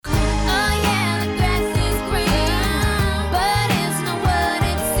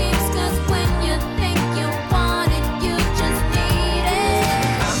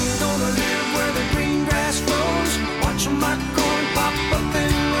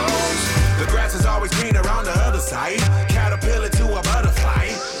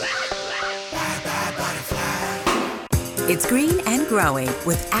It's Green and Growing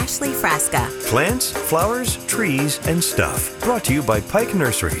with Ashley Frasca Plants, flowers, trees, and stuff. Brought to you by Pike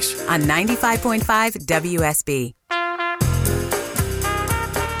Nurseries. on 95.5 WSB.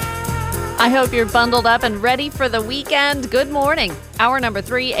 I hope you're bundled up and ready for the weekend. Good morning. Hour number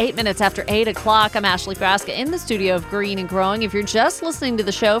 3, 8 minutes after 8 o'clock. I'm Ashley Frasca in the studio of Green and Growing. If you're just listening to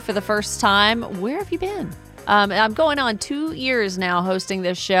the show for the first time, where have you been? I'm going on 2 years now hosting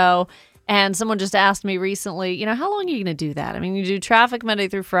this show. And someone just asked me recently, how long are you going to do that? I mean, you do traffic Monday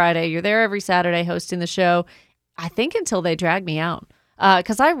through Friday. You're there every Saturday hosting the show. I think until they drag me out.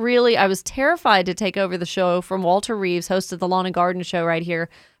 Because I was terrified to take over the show from Walter Reeves, host of the Lawn and Garden Show right here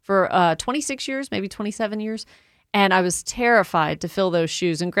for 26 years, maybe 27 years. And I was terrified to fill those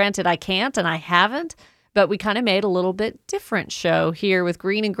shoes. And granted, I can't and I haven't. But we kind of made a little bit different show here with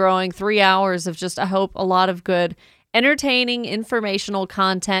Green and Growing. 3 hours of just, I hope, a lot of good entertaining, informational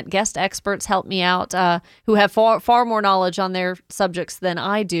content. Guest experts help me out who have far more knowledge on their subjects than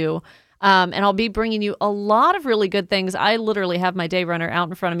I do. And I'll be bringing you a lot of really good things. I literally have my day runner out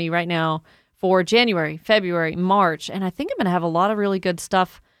in front of me right now for January, February, March. And I think I'm going to have a lot of really good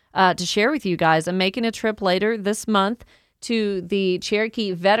stuff to share with you guys. I'm making a trip later this month to the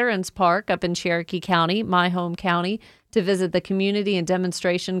Cherokee Veterans Park up in Cherokee County, my home county, to visit the community and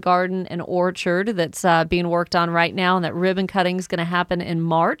demonstration garden and orchard that's being worked on right now. And that ribbon cutting is going to happen in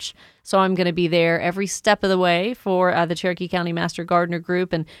March. So I'm going to be there every step of the way for the Cherokee County Master Gardener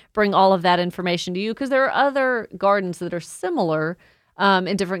Group and bring all of that information to you, because there are other gardens that are similar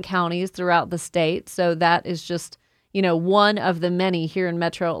in different counties throughout the state. So that is just, one of the many here in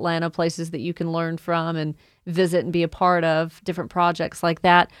Metro Atlanta places that you can learn from and visit and be a part of different projects like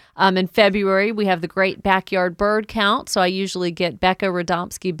that. In February, we have the Great Backyard Bird Count. So I usually get Becca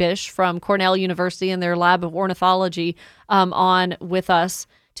Radomski-Bish from Cornell University and their Lab of Ornithology on with us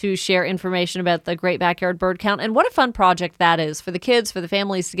to share information about the Great Backyard Bird Count. And what a fun project that is for the kids, for the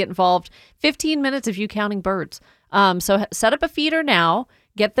families to get involved. 15 minutes of you counting birds. So set up a feeder now.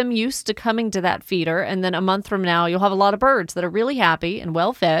 Get them used to coming to that feeder, and then a month from now, you'll have a lot of birds that are really happy and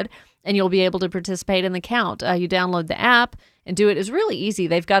well-fed, and you'll be able to participate in the count. You download the app and do it. It's really easy.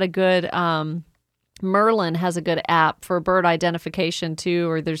 They've got a good, Merlin has a good app for bird identification too,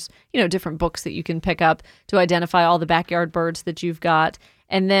 or there's, different books that you can pick up to identify all the backyard birds that you've got.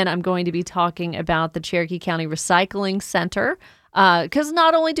 And then I'm going to be talking about the Cherokee County Recycling Center. Because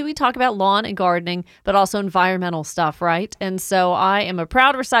not only do we talk about lawn and gardening, but also environmental stuff, right? And so I am a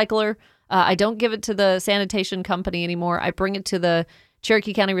proud recycler. I don't give it to the sanitation company anymore. I bring it to the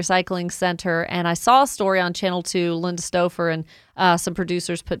Cherokee County Recycling Center. And I saw a story on Channel 2, Linda Stouffer and some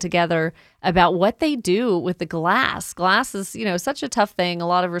producers put together about what they do with the glass. Glass is, such a tough thing. A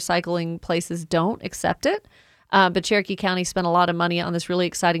lot of recycling places don't accept it. But Cherokee County spent a lot of money on this really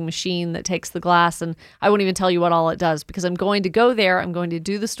exciting machine that takes the glass, and I won't even tell you what all it does, because I'm going to go there, I'm going to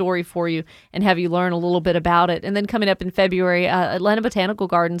do the story for you and have you learn a little bit about it. And then coming up in February, Atlanta Botanical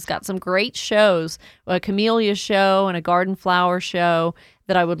Gardens got some great shows, a camellia show and a garden flower show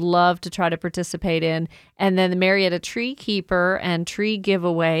that I would love to try to participate in. And then the Marietta Tree Keeper and Tree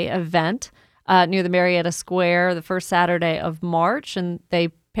Giveaway event near the Marietta Square the first Saturday of March, and they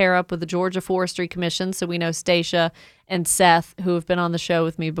pair up with the Georgia Forestry Commission. So we know Stacia and Seth, who have been on the show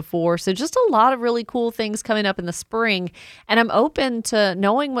with me before. So just a lot of really cool things coming up in the spring. And I'm open to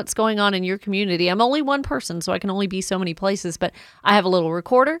knowing what's going on in your community. I'm only one person, so I can only be so many places. But I have a little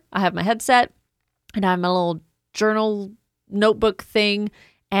recorder, I have my headset, and I have my little journal notebook thing.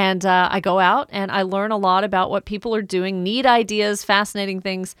 And I go out and I learn a lot about what people are doing, neat ideas, fascinating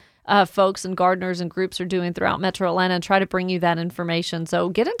things folks and gardeners and groups are doing throughout Metro Atlanta, and try to bring you that information. So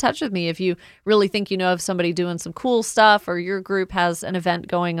get in touch with me if you really think you know of somebody doing some cool stuff, or your group has an event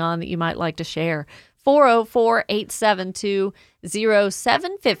going on that you might like to share.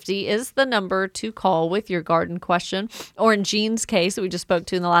 404-872-0750 is the number to call with your garden question. Or in Jean's case that we just spoke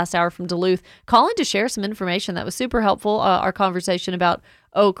to in the last hour from Duluth, call in to share some information that was super helpful. Our conversation about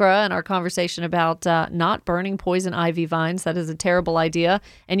okra and our conversation about not burning poison ivy vines. That is a terrible idea.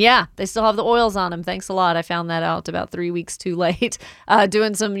 And yeah, they still have the oils on them. Thanks a lot. I found that out about 3 weeks too late,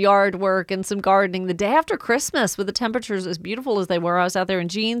 doing some yard work and some gardening the day after Christmas with the temperatures as beautiful as they were. I was out there in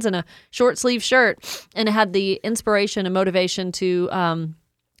jeans and a short sleeve shirt, and it had the inspiration and motivation to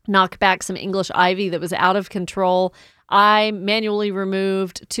knock back some English ivy that was out of control. I manually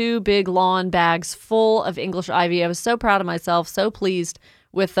removed 2 big lawn bags full of English ivy. I was so proud of myself, so pleased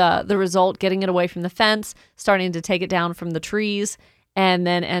with the result, getting it away from the fence, starting to take it down from the trees, and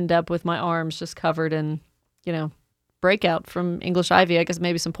then end up with my arms just covered in, breakout from English ivy. I guess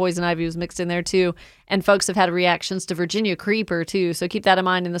maybe some poison ivy was mixed in there too. And folks have had reactions to Virginia creeper too. So keep that in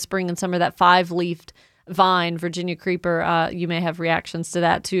mind in the spring and summer, that 5-leafed vine, Virginia creeper, you may have reactions to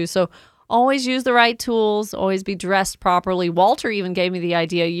that too. So always use the right tools, always be dressed properly. Walter even gave me the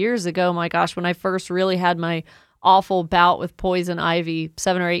idea years ago, my gosh, when I first really had my awful bout with poison ivy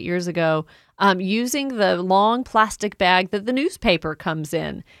 7 or 8 years ago, using the long plastic bag that the newspaper comes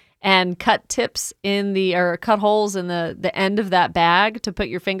in and cut cut holes in the end of that bag to put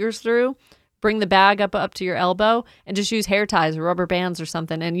your fingers through. Bring the bag up to your elbow and just use hair ties or rubber bands or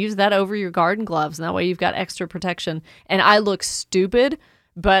something and use that over your garden gloves. And that way you've got extra protection. And I look stupid,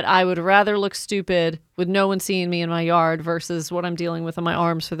 but I would rather look stupid with no one seeing me in my yard versus what I'm dealing with on my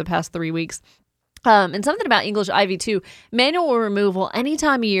arms for the past 3 weeks. And something about English ivy too, manual removal any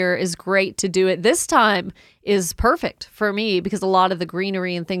time of year is great to do it. This time is perfect for me because a lot of the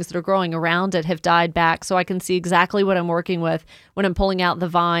greenery and things that are growing around it have died back. So I can see exactly what I'm working with when I'm pulling out the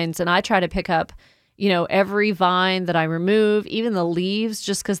vines. And I try to pick up, every vine that I remove, even the leaves,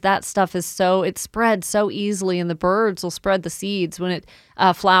 just because that stuff it spreads so easily and the birds will spread the seeds when it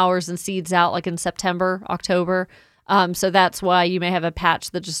flowers and seeds out like in September, October. So that's why you may have a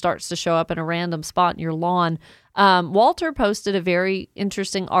patch that just starts to show up in a random spot in your lawn. Walter posted a very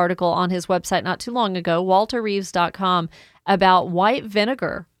interesting article on his website not too long ago, walterreeves.com, about white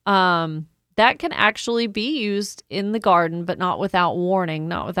vinegar. That can actually be used in the garden, but not without warning,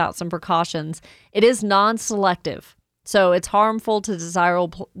 not without some precautions. It is non-selective, so it's harmful to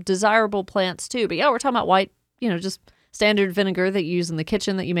desirable plants too. But yeah, we're talking about white, just standard vinegar that you use in the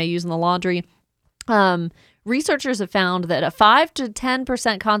kitchen, that you may use in the laundry. Researchers have found that a 5 to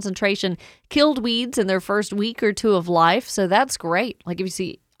 10% concentration killed weeds in their first week or two of life. So that's great. Like if you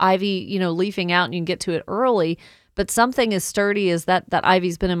see ivy, leafing out and you can get to it early, but something as sturdy as that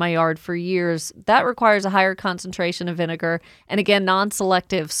ivy's been in my yard for years, that requires a higher concentration of vinegar. And again,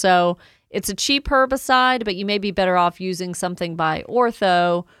 non-selective. So it's a cheap herbicide, but you may be better off using something by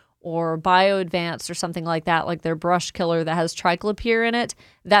Ortho or BioAdvanced or something like that, like their brush killer that has triclopyr in it.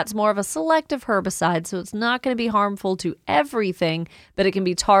 That's more of a selective herbicide, so it's not going to be harmful to everything, but it can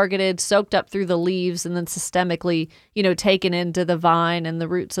be targeted, soaked up through the leaves, and then systemically, taken into the vine and the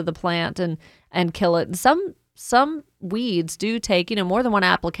roots of the plant and kill it. And some weeds do take, more than one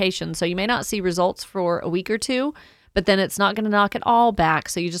application, so you may not see results for a week or two, but then it's not going to knock it all back,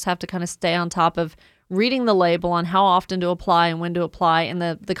 so you just have to kind of stay on top of reading the label on how often to apply and when to apply, and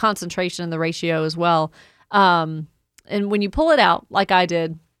the concentration and the ratio as well. And when you pull it out, like I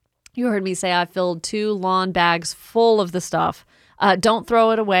did, you heard me say I filled 2 lawn bags full of the stuff. Don't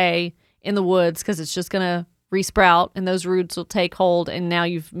throw it away in the woods because it's just going to resprout and those roots will take hold, and now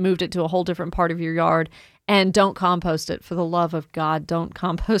you've moved it to a whole different part of your yard. And don't compost it. For the love of God, don't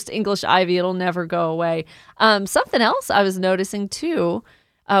compost English ivy. It'll never go away. Something else I was noticing too,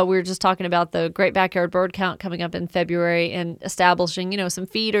 we were just talking about the Great Backyard Bird Count coming up in February and establishing, some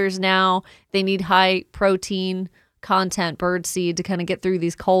feeders now. They need high protein content bird seed to kind of get through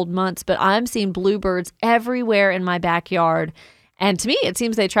these cold months. But I'm seeing bluebirds everywhere in my backyard. And to me, it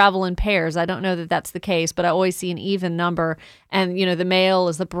seems they travel in pairs. I don't know that that's the case, but I always see an even number. And, the male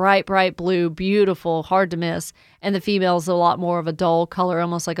is the bright, bright blue, beautiful, hard to miss. And the female is a lot more of a dull color,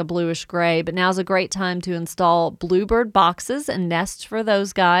 almost like a bluish gray. But now's a great time to install bluebird boxes and nests for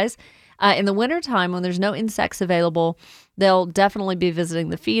those guys. In the wintertime, when there's no insects available, they'll definitely be visiting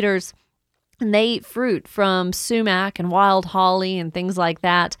the feeders. And they eat fruit from sumac and wild holly and things like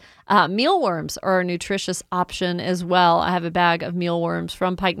that. Mealworms are a nutritious option as well. I have a bag of mealworms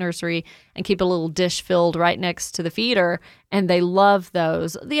from Pike Nursery and keep a little dish filled right next to the feeder, and they love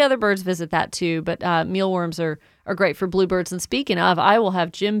those. The other birds visit that too, but mealworms are great for bluebirds. And speaking of, I will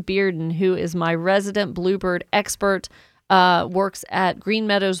have Jim Bearden, who is my resident bluebird expert, works at Green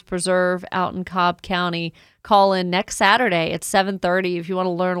Meadows Preserve out in Cobb County. Call in next Saturday at 7:30 if you want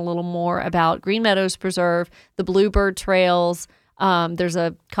to learn a little more about Green Meadows Preserve, the bluebird trails. There's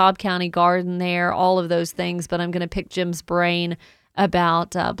a Cobb County garden there, all of those things. But I'm going to pick Jim's brain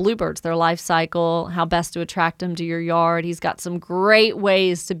about bluebirds, their life cycle, how best to attract them to your yard. He's got some great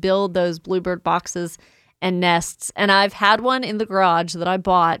ways to build those bluebird boxes and nests. And I've had one in the garage that I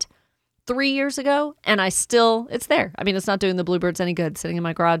bought 3 years ago, and it's there. I mean, it's not doing the bluebirds any good sitting in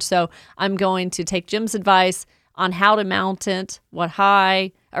my garage. So I'm going to take Jim's advice on how to mount it, what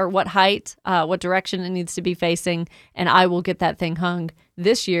height, what direction it needs to be facing, and I will get that thing hung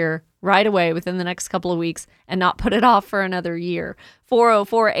this year right away within the next couple of weeks and not put it off for another year.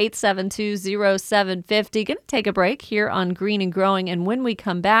 404-872-0750. Going to take a break here on Green and Growing, and when we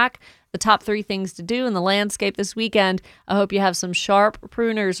come back, the top 3 things to do in the landscape this weekend. I hope you have some sharp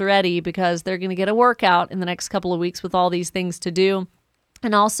pruners ready because they're going to get a workout in the next couple of weeks with all these things to do.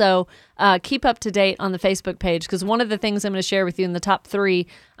 And also keep up to date on the Facebook page, because one of the things I'm going to share with you in the top 3,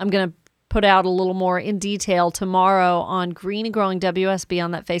 I'm going to put out a little more in detail tomorrow on Green and Growing WSB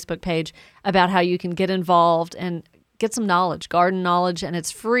on that Facebook page about how you can get involved and get some knowledge, garden knowledge, and it's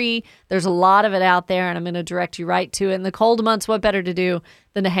free. There's a lot of it out there, and I'm going to direct you right to it. In the cold months, what better to do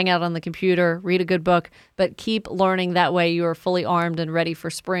than to hang out on the computer, read a good book, but keep learning. That way you are fully armed and ready for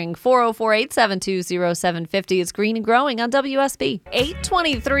spring. 404-872-0750. It's Green and Growing on WSB.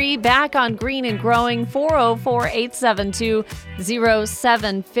 823 back on Green and Growing.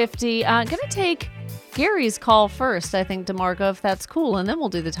 404-872-0750. I'm going to take Gary's call first, I think, DeMarco, if that's cool, and then we'll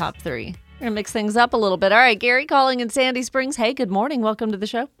do the top three. We're going to mix things up a little bit. All right, Gary calling in Sandy Springs. Hey, good morning. Welcome to the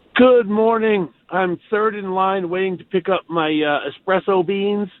show. Good morning. I'm third in line waiting to pick up my espresso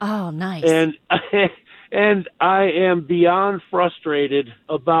beans. Oh, nice. And I am beyond frustrated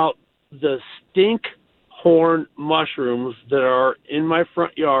about the stink horn mushrooms that are in my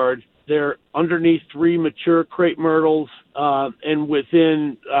front yard. They're underneath 3 mature crepe myrtles and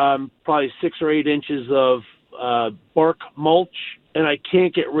within probably 6 or 8 inches of bark mulch, and I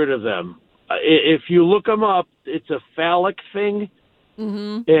can't get rid of them. If you look them up, it's a phallic thing,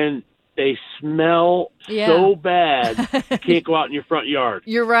 and they smell so bad you can't go out in your front yard.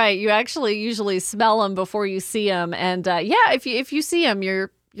 You're right. You actually usually smell them before you see them, and if you see them, you're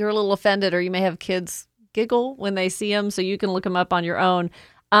a little offended, or you may have kids giggle when they see them, so you can look them up on your own.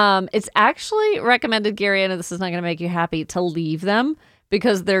 It's actually recommended, Gary, I know this is not going to make you happy, to leave them,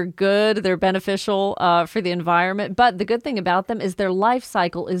 because they're good, they're beneficial for the environment. But the good thing about them is their life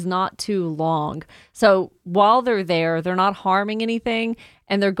cycle is not too long. So while they're there, they're not harming anything,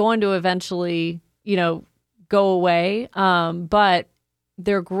 and they're going to eventually, go away. But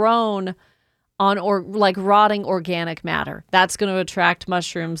they're grown on rotting organic matter. That's going to attract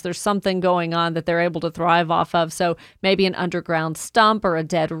mushrooms. There's something going on that they're able to thrive off of. So maybe an underground stump or a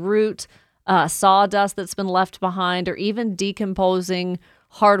dead root, sawdust that's been left behind, or even decomposing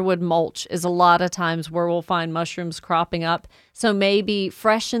hardwood mulch is a lot of times where we'll find mushrooms cropping up. So maybe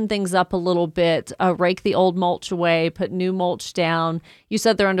freshen things up a little bit, rake the old mulch away, put new mulch down. You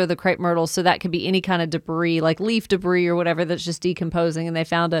said they're under the crepe myrtles, so that could be any kind of debris, like leaf debris or whatever that's just decomposing, and they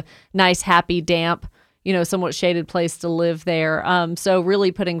found a nice, happy, damp, somewhat shaded place to live there. So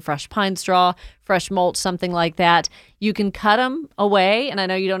really putting fresh pine straw, fresh mulch, something like that. You can cut them away, and I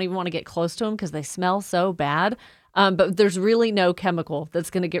know you don't even want to get close to them because they smell so bad. But there's really no chemical that's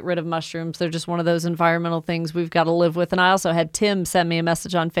going to get rid of mushrooms. They're just one of those environmental things we've got to live with. And I also had Tim send me a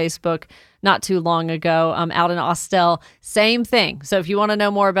message on Facebook not too long ago out in Austell. Same thing. So if you want to know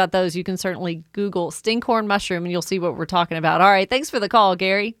more about those, you can certainly Google stinkhorn mushroom, and you'll see what we're talking about. All right. Thanks for the call,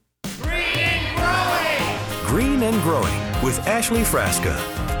 Gary. Green and Growing with Ashley Frasca.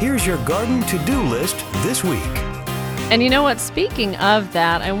 Here's your garden to-do list this week. And you know what? Speaking of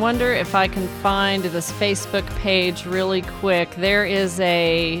that, I wonder if I can find this Facebook page really quick. There is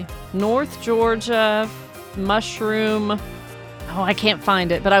a North Georgia mushroom. Oh, I can't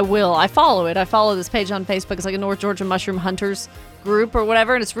find it, but I will. I follow it. I follow this page on Facebook. It's like a North Georgia mushroom hunters group or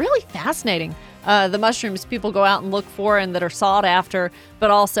whatever, and it's really fascinating. The mushrooms people go out and look for and that are sought after,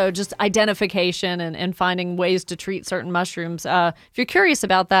 but also just identification and finding ways to treat certain mushrooms. If you're curious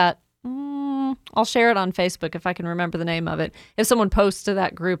about that, I'll share it on Facebook if I can remember the name of it. If someone posts to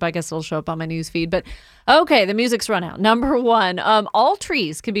that group, I guess it'll show up on my news feed. But okay, the music's run out. Number 1, all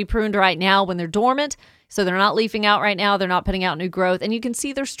trees can be pruned right now when they're dormant. So they're not leafing out right now. They're not putting out new growth. And you can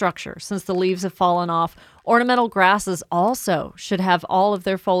see their structure since the leaves have fallen off. Ornamental grasses also should have all of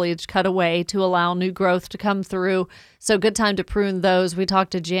their foliage cut away to allow new growth to come through. So good time to prune those. We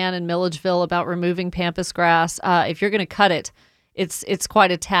talked to Jan in Milledgeville about removing pampas grass. If you're going to cut it, it's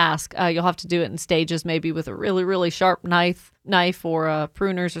quite a task. You'll have to do it in stages, maybe with a really, really sharp knife or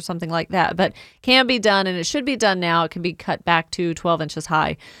pruners or something like that. But can be done, and it should be done now. It can be cut back to 12 inches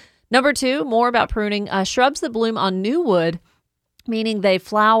high. Number 2, more about pruning. Shrubs that bloom on new wood, meaning they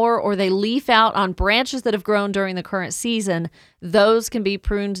flower or they leaf out on branches that have grown during the current season. Those can be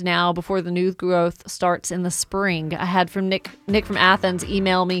pruned now before the new growth starts in the spring. I had from Nick from Athens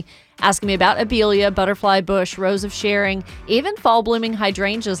email me asking me about abelia, butterfly bush, rose of sharing, even fall blooming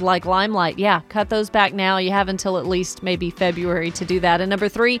hydrangeas like limelight. Yeah, cut those back now. You have until at least maybe February to do that. And number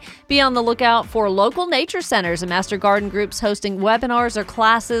 3, be on the lookout for local nature centers and master garden groups hosting webinars or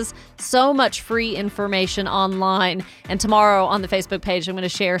classes. So much free information online. And tomorrow on the Facebook page, I'm going to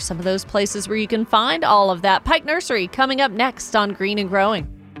share some of those places where you can find all of that. Pike Nursery coming up next on Green and Growing.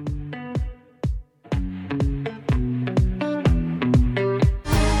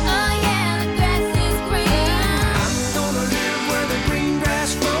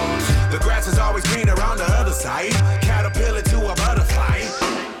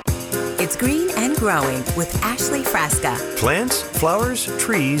 It's Green and Growing with Ashley Frasca Plants, flowers,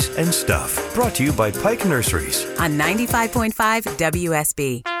 trees, and stuff. Brought to you by Pike Nurseries. on 95.5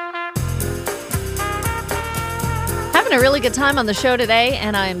 WSB. Having a really good time on the show today,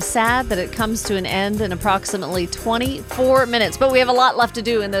 and I am sad that it comes to an end in approximately 24 minutes. But we have a lot left to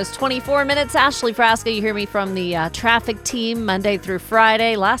do in those 24 minutes. Ashley Frasca, you hear me from the traffic team Monday through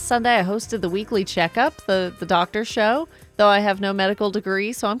Friday. Last Sunday, I hosted the weekly checkup, the doctor show, though I have no medical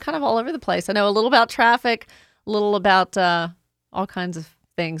degree, so I'm kind of all over the place. I know a little about traffic, a little about all kinds of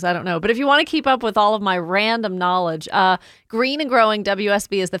things. I don't know. But if you want to keep up with all of my random knowledge, Green and Growing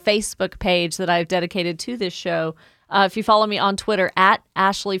WSB is the Facebook page that I've dedicated to this show. If you follow me on Twitter at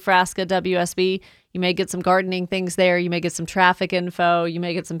Ashley Frasca WSB, you may get some gardening things there. You may get some traffic info. You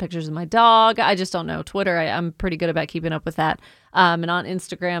may get some pictures of my dog. I just don't know. Twitter, I'm pretty good about keeping up with that. And on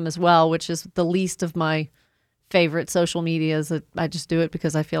Instagram as well, which is the least of my favorite social medias. I just do it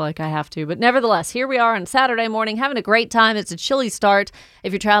because I feel like I have to. But nevertheless, here we are on Saturday morning having a great time. It's a chilly start.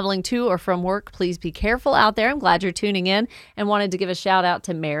 If you're traveling to or from work, please be careful out there. I'm glad you're tuning in and wanted to give a shout out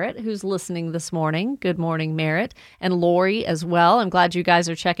to Merritt, who's listening this morning. Good morning, Merritt. And Lori as well. I'm glad you guys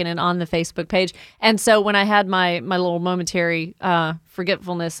are checking in on the Facebook page. And so when I had my little momentary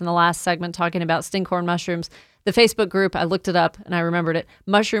forgetfulness in the last segment talking about stinkhorn mushrooms, the Facebook group, I looked it up and I remembered it.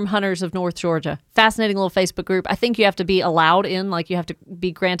 Mushroom Hunters of North Georgia. Fascinating little Facebook group. I think you have to be allowed in, like you have to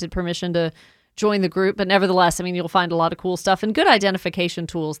be granted permission to join the group. But nevertheless, I mean, you'll find a lot of cool stuff and good identification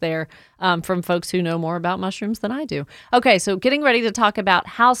tools there from folks who know more about mushrooms than I do. Okay, so getting ready to talk about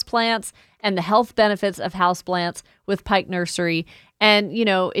houseplants and the health benefits of houseplants with Pike Nursery. And, you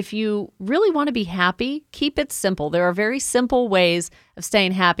know, if you really want to be happy, keep it simple. There are very simple ways of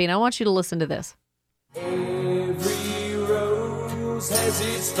staying happy. And I want you to listen to this. Every rose has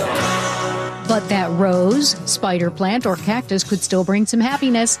its thorn. But that rose, spider plant, or cactus could still bring some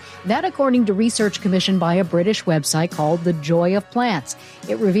happiness. That according to research commissioned by a British website called The Joy of Plants.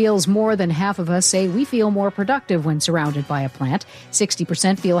 It reveals more than half of us say we feel more productive when surrounded by a plant.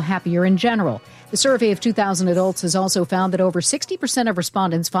 60% feel happier in general. The survey of 2,000 adults has also found that over 60% of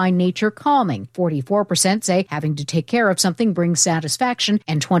respondents find nature calming. 44% say having to take care of something brings satisfaction,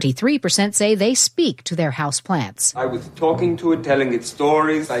 and 23% say they speak to their houseplants. I was talking to it, telling it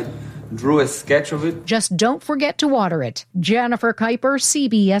stories. I drew a sketch of it. Just don't forget to water it. Jennifer Kuiper,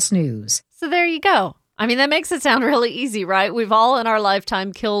 CBS News. So there you go. I mean, that makes it sound really easy, right? We've all in our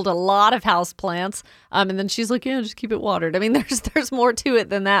lifetime killed a lot of houseplants. And then she's like, yeah, just keep it watered. I mean, there's more to it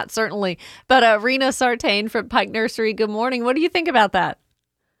than that, certainly. But Rena Sartain from Pike Nursery, good morning. What do you think about that?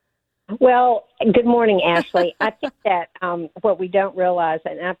 Well, good morning, Ashley. I think that what we don't realize,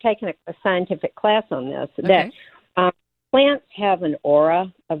 and I've taken a scientific class on this, Okay. that plants have an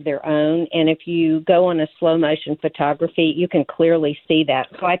aura of their own. And if you go on a slow motion photography, you can clearly see that.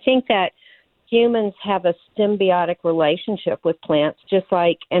 So I think that humans have a symbiotic relationship with plants, just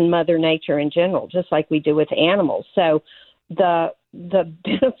like in Mother Nature in general, just like we do with animals. So the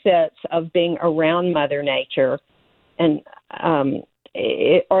benefits of being around Mother Nature and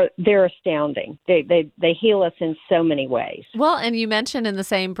they're astounding. They heal us in so many ways. Well, and you mentioned in the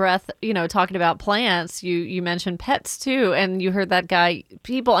same breath, you know, talking about plants, you mentioned pets too. And you heard that guy,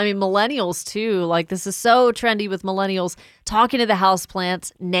 millennials too. Like, this is so trendy with millennials talking to the house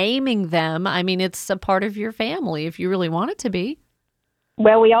plants, naming them. I mean, it's a part of your family if you really want it to be.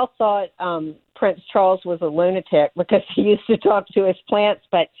 Well, we all thought Prince Charles was a lunatic because he used to talk to his plants.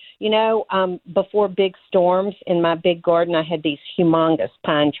 But, you know, before big storms in my big garden, I had these humongous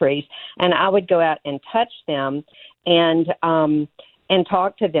pine trees, and I would go out and touch them and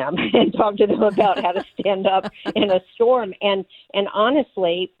talk to them and talk to them about how to stand up in a storm. And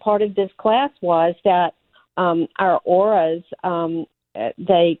honestly, part of this class was that our auras,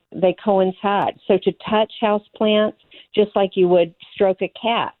 they coincide. So to touch houseplants, just like you would stroke a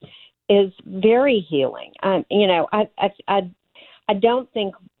cat, is very healing. You know, I don't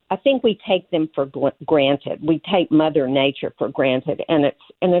think, I think we take them for granted. We take Mother Nature for granted, and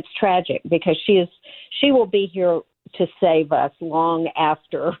it's tragic because she will be here to save us long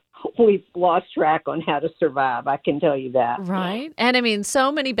after we've lost track on how to survive. I can tell you that. Right. And I mean,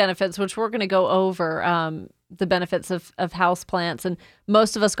 so many benefits, which we're going to go over, the benefits of houseplants, and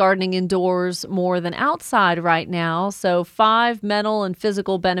most of us gardening indoors more than outside right now. So 5 mental and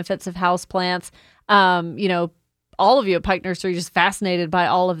physical benefits of houseplants. You know, all of you at Pike Nursery just fascinated by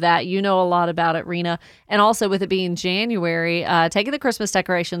all of that. You know a lot about it, Rena. And also with it being January, taking the Christmas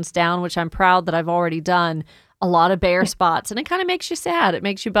decorations down, which I'm proud that I've already done. a lot of bare spots, and it kind of makes you sad. It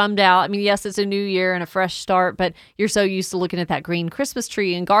makes you bummed out. I mean, yes, it's a new year and a fresh start, but you're so used to looking at that green Christmas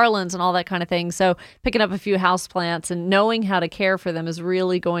tree and garlands and all that kind of thing. So picking up a few houseplants and knowing how to care for them is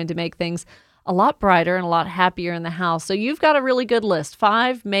really going to make things a lot brighter and a lot happier in the house. So you've got a really good list.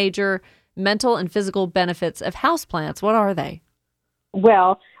 5 major mental and physical benefits of houseplants. What are they?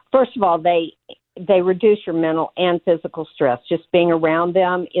 Well, first of all, they reduce your mental and physical stress. Just being around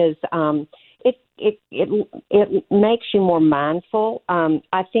them is it makes you more mindful.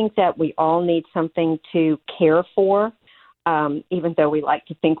 I think that we all need something to care for, even though we like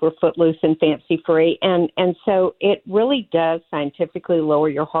to think we're footloose and fancy free. And so it really does scientifically lower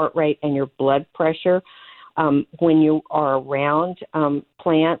your heart rate and your blood pressure when you are around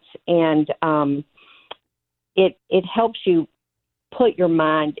plants, and it helps you put your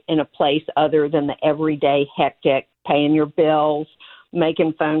mind in a place other than the everyday hectic, paying your bills,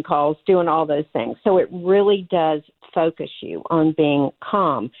 making phone calls, doing all those things. So it really does focus you on being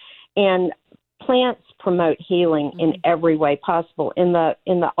calm. And plants promote healing in every way possible. In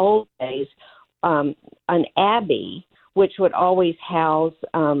the old days, an abbey, which would always house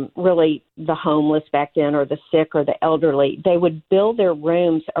really the homeless back then, or the sick or the elderly, they would build their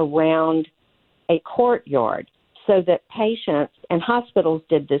rooms around a courtyard so that patients, and hospitals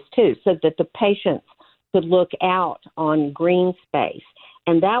did this too, so that the patients could look out on green space.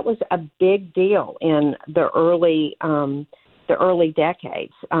 And that was a big deal in the early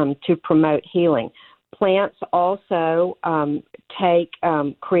decades to promote healing. Plants also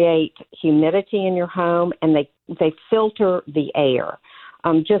create humidity in your home, and they filter the air,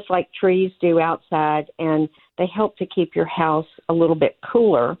 just like trees do outside, and they help to keep your house a little bit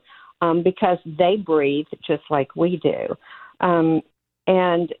cooler because they breathe just like we do.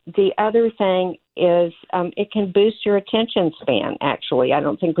 And the other thing is it can boost your attention span, actually. I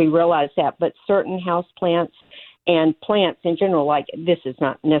don't think we realize that, but certain houseplants and plants in general, like this is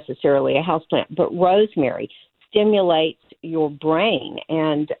not necessarily a houseplant, but rosemary stimulates your brain.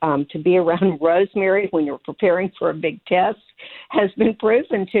 And to be around rosemary when you're preparing for a big test has been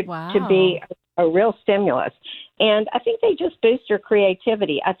proven to be a real stimulus. And I think they just boost your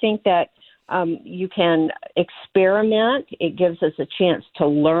creativity. I think that you can experiment. It gives us a chance to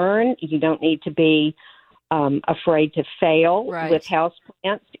learn. You don't need to be afraid to fail with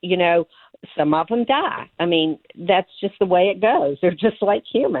houseplants. You know, some of them die. I mean, that's just the way it goes. They're just like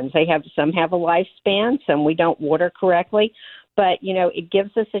humans. Some have a lifespan, some we don't water correctly. But, you know, it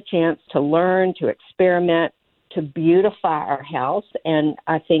gives us a chance to learn, to experiment, to beautify our house. And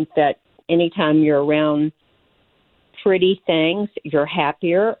I think that anytime you're around pretty things, you're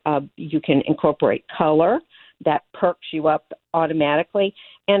happier. You can incorporate color. That perks you up automatically.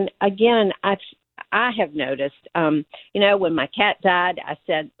 And again, I have noticed, when my cat died, I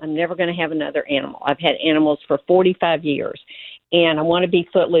said, I'm never going to have another animal. I've had animals for 45 years, and I want to be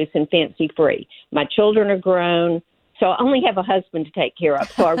footloose and fancy free. My children are grown, so I only have a husband to take care of.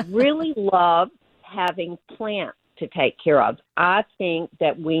 So I really love having plants to take care of. I think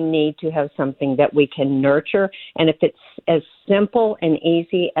that we need to have something that we can nurture. And if it's as simple and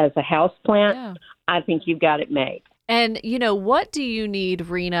easy as a house plant, I think you've got it made. And, what do you need,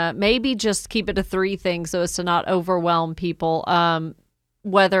 Rena? Maybe just keep it to 3 things so as to not overwhelm people,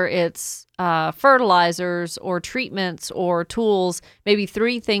 whether it's fertilizers or treatments or tools, maybe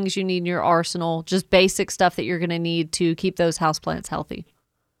 3 things you need in your arsenal, just basic stuff that you're going to need to keep those houseplants healthy.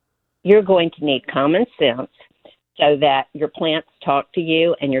 You're going to need common sense, so that your plants talk to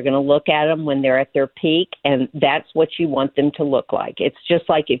you, and you're going to look at them when they're at their peak, and that's what you want them to look like. It's just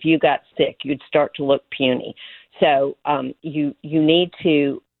like if you got sick, you'd start to look puny. So you need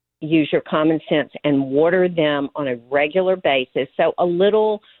to use your common sense and water them on a regular basis. So a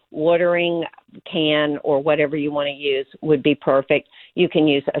little watering can or whatever you want to use would be perfect. You can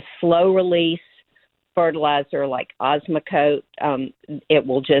use a slow release fertilizer like Osmocote. It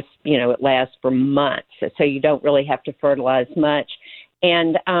will just, it lasts for months. So you don't really have to fertilize much.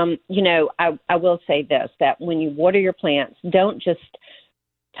 And, I will say this, that when you water your plants, don't just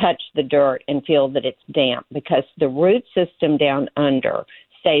touch the dirt and feel that it's damp, because the root system down under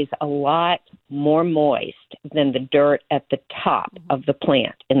stays a lot more moist than the dirt at the top of the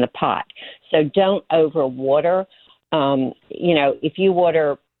plant in the pot. So don't overwater. If you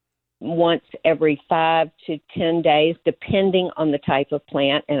water once every 5 to 10 days, depending on the type of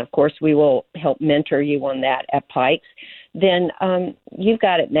plant, and of course we will help mentor you on that at Pikes, then you've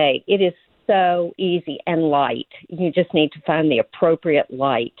got it made. It is so easy and light. You just need to find the appropriate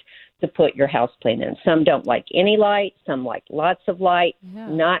light to put your houseplant in. Some don't like any light, some like lots of light,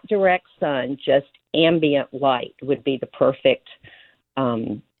 not direct sun, just ambient light would be the perfect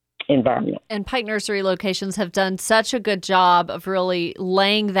environment. And Pike Nursery locations have done such a good job of really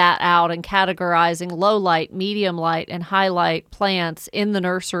laying that out and categorizing low light, medium light, and high light plants in the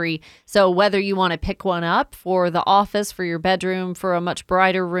nursery. So whether you want to pick one up for the office, for your bedroom, for a much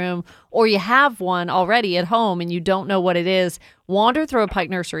brighter room, or you have one already at home and you don't know what it is, wander through a Pike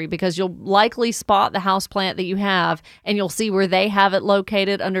Nursery because you'll likely spot the house plant that you have and you'll see where they have it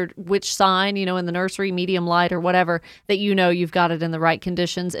located under which sign, in the nursery, medium light or whatever, that you've got it in the right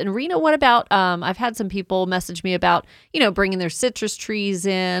conditions. And Rena, what about, I've had some people message me about, bringing their citrus trees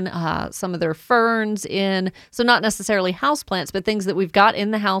in, some of their ferns in. So not necessarily house plants, but things that we've got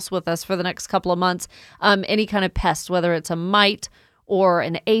in the house with us for the next couple of months. Any kind of pest, whether it's a mite or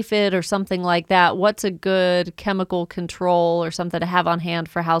an aphid or something like that. What's a good chemical control or something to have on hand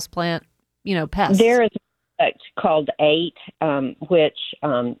for houseplant, pests? There is a product called 8, which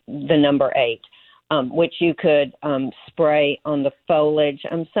the number 8, which you could spray on the foliage.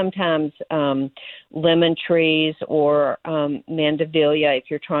 Sometimes lemon trees or mandevilla, if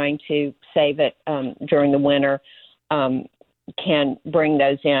you're trying to save it during the winter, can bring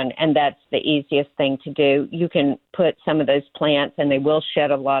those in, and that's the easiest thing to do. You can put some of those plants, and they will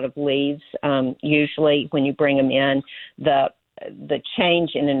shed a lot of leaves. Usually when you bring them in, the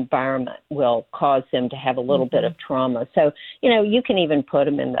change in environment will cause them to have a little bit of trauma. So, you can even put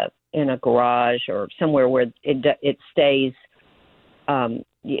them in a garage or somewhere where it stays,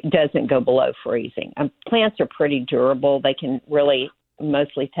 it doesn't go below freezing. Plants are pretty durable. They can really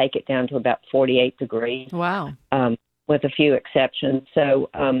mostly take it down to about 48 degrees. Wow. With a few exceptions. So,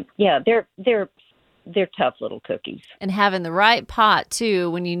 they're tough little cookies. And having the right pot, too,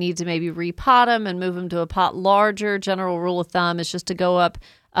 when you need to maybe repot them and move them to a pot larger. General rule of thumb is just to go up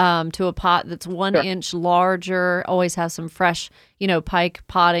to a pot that's 1 inch larger. Always have some fresh, Pike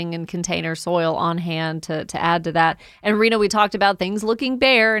potting and container soil on hand to add to that. And Rena, we talked about things looking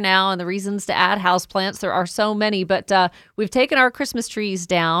bare now and the reasons to add houseplants. There are so many, but we've taken our Christmas trees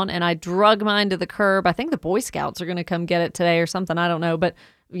down and I drug mine to the curb. I think the Boy Scouts are going to come get it today or something. I don't know, but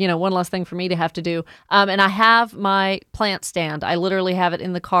one less thing for me to have to do. And I have my plant stand. I literally have it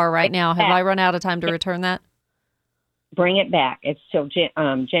in the car right now. Have I run out of time to return that? Bring it back. It's till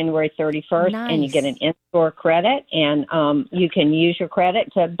January 31st, Nice. And you get an in-store credit, and you can use your credit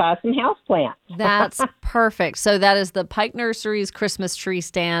to buy some houseplants. That's perfect. So that is the Pike Nursery's Christmas tree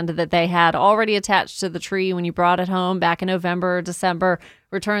stand that they had already attached to the tree when you brought it home back in November or December.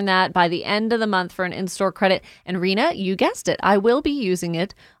 Return that by the end of the month for an in-store credit. And Rena, you guessed it. I will be using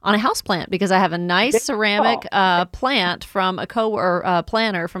it on a houseplant because I have a nice ceramic plant from a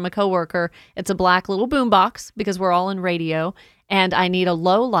planter from a coworker. It's a black little boombox because we're all in radio. And I need a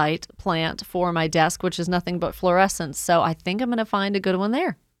low light plant for my desk, which is nothing but fluorescence. So I think I'm going to find a good one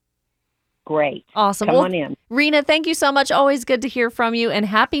there. Great. Awesome. Come on in. Rena, thank you so much. Always good to hear from you. And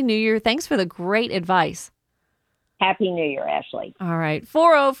Happy New Year. Thanks for the great advice. Happy New Year, Ashley. All right.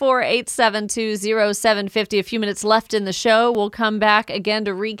 404-872-0750. A few minutes left in the show. We'll come back again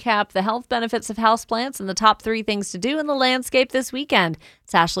to recap the health benefits of houseplants and the top 3 things to do in the landscape this weekend.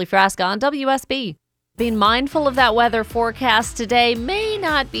 It's Ashley Frasca on WSB. Being mindful of that weather forecast today may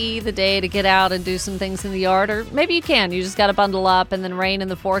not be the day to get out and do some things in the yard, or maybe you can. You just got to bundle up, and then rain in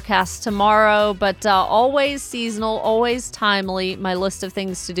the forecast tomorrow. But always seasonal, always timely. My list of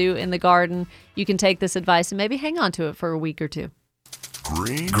things to do in the garden. You can take this advice and maybe hang on to it for a week or two.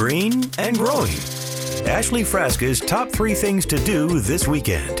 Green and growing. Ashley Frasca's top 3 things to do this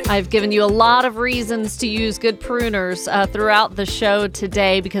weekend. I've given you a lot of reasons to use good pruners throughout the show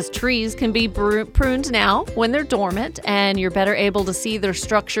today because trees can be pruned now when they're dormant and you're better able to see their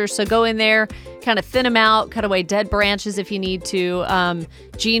structure. So go in there, kind of thin them out, cut away dead branches if you need to.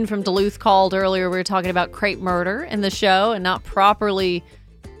 Jean from Duluth called earlier. We were talking about crepe myrtle in the show and not properly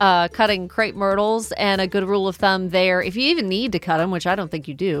cutting crepe myrtles, and a good rule of thumb there, if you even need to cut them, which I don't think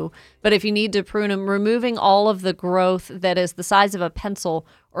you do, but if you need to prune them, removing all of the growth that is the size of a pencil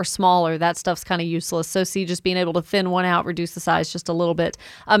or smaller, that stuff's kind of useless. So see, just being able to thin one out, reduce the size just a little bit.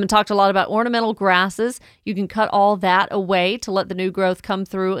 And talked a lot about ornamental grasses. You can cut all that away to let the new growth come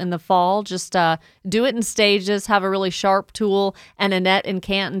through in the fall. Just do it in stages, have a really sharp tool. And Annette in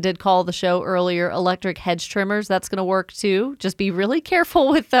Canton did call the show earlier, electric hedge trimmers. That's going to work too. Just be really careful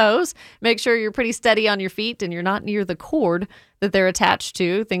with those. Make sure you're pretty steady on your feet and you're not near the cord that they're attached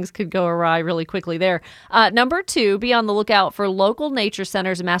to. Things could go awry really quickly there. Number 2, be on the lookout for local nature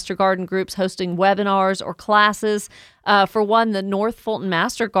centers and master garden groups hosting webinars or classes. For one, the North Fulton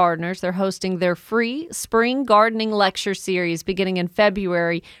Master Gardeners, they're hosting their free spring gardening lecture series beginning in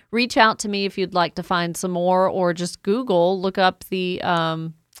February. Reach out to me if you'd like to find some more, or just Google, look up the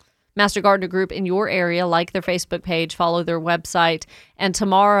Master Gardener group in your area, like their Facebook page, follow their website. And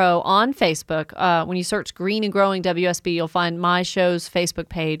tomorrow on Facebook, when you search Green and Growing WSB, you'll find my show's Facebook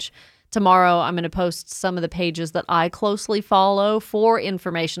page. Tomorrow, I'm going to post some of the pages that I closely follow for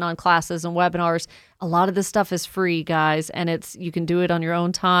information on classes and webinars. A lot of this stuff is free, guys, and you can do it on your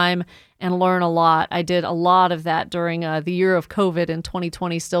own time and learn a lot. I did a lot of that during the year of COVID in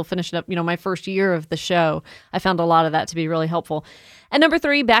 2020, still finishing up, my first year of the show. I found a lot of that to be really helpful. And number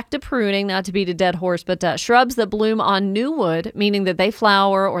 3, back to pruning, not to beat a dead horse, but shrubs that bloom on new wood, meaning that they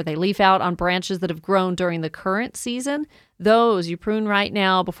flower or they leaf out on branches that have grown during the current season. Those you prune right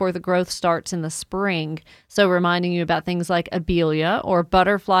now before the growth starts in the spring. So reminding you about things like Abelia or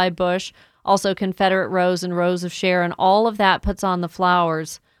butterfly bush, also Confederate rose and rose of Sharon. All of that puts on the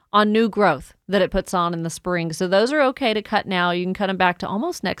flowers on new growth that it puts on in the spring. So those are okay to cut now. You can cut them back to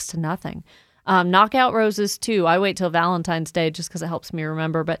almost next to nothing. Knockout roses too. I wait till Valentine's Day just because it helps me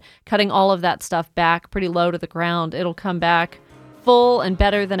remember. But cutting all of that stuff back pretty low to the ground, it'll come back full and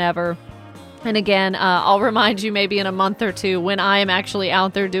better than ever. And again, I'll remind you maybe in a month or two when I am actually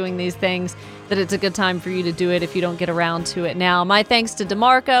out there doing these things that it's a good time for you to do it if you don't get around to it now. My thanks to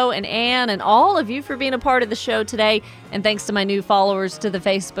DeMarco and Ann and all of you for being a part of the show today. And thanks to my new followers to the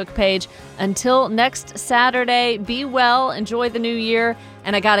Facebook page. Until next Saturday, be well, enjoy the new year.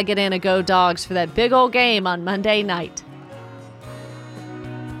 And I got to get in a Go Dogs for that big old game on Monday night.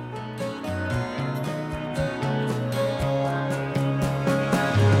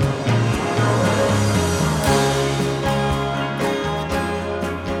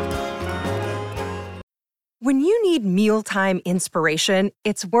 When you need mealtime inspiration,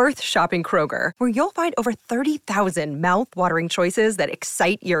 it's worth shopping Kroger, where you'll find over 30,000 mouth-watering choices that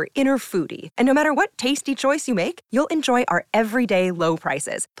excite your inner foodie. And no matter what tasty choice you make, you'll enjoy our everyday low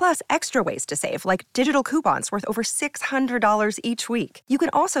prices, plus extra ways to save, like digital coupons worth over $600 each week. You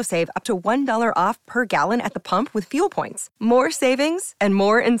can also save up to $1 off per gallon at the pump with fuel points. More savings and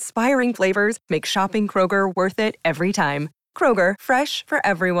more inspiring flavors make shopping Kroger worth it every time. Kroger, fresh for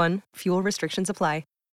everyone. Fuel restrictions apply.